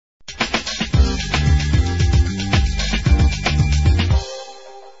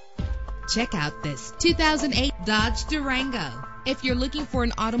Check out this 2008 Dodge Durango. If you're looking for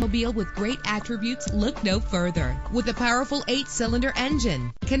an automobile with great attributes, look no further. With a powerful 8-cylinder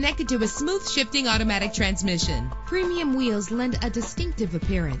engine connected to a smooth shifting automatic transmission, premium wheels lend a distinctive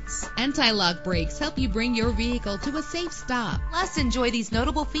appearance. Anti-lock brakes help you bring your vehicle to a safe stop. Plus, enjoy these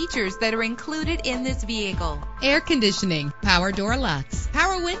notable features that are included in this vehicle: air conditioning, power door locks,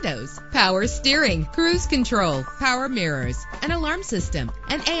 power windows, power steering, cruise control, power mirrors, an alarm system,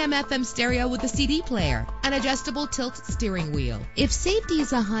 an AM/FM stereo with a CD player, an adjustable tilt steering wheel. If safety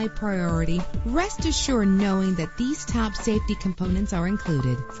is a high priority, rest assured knowing that these top safety components are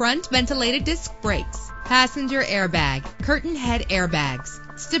included: front ventilated disc brakes, passenger airbag, curtain head airbags,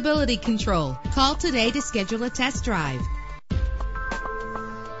 stability control. Call today to schedule a test drive.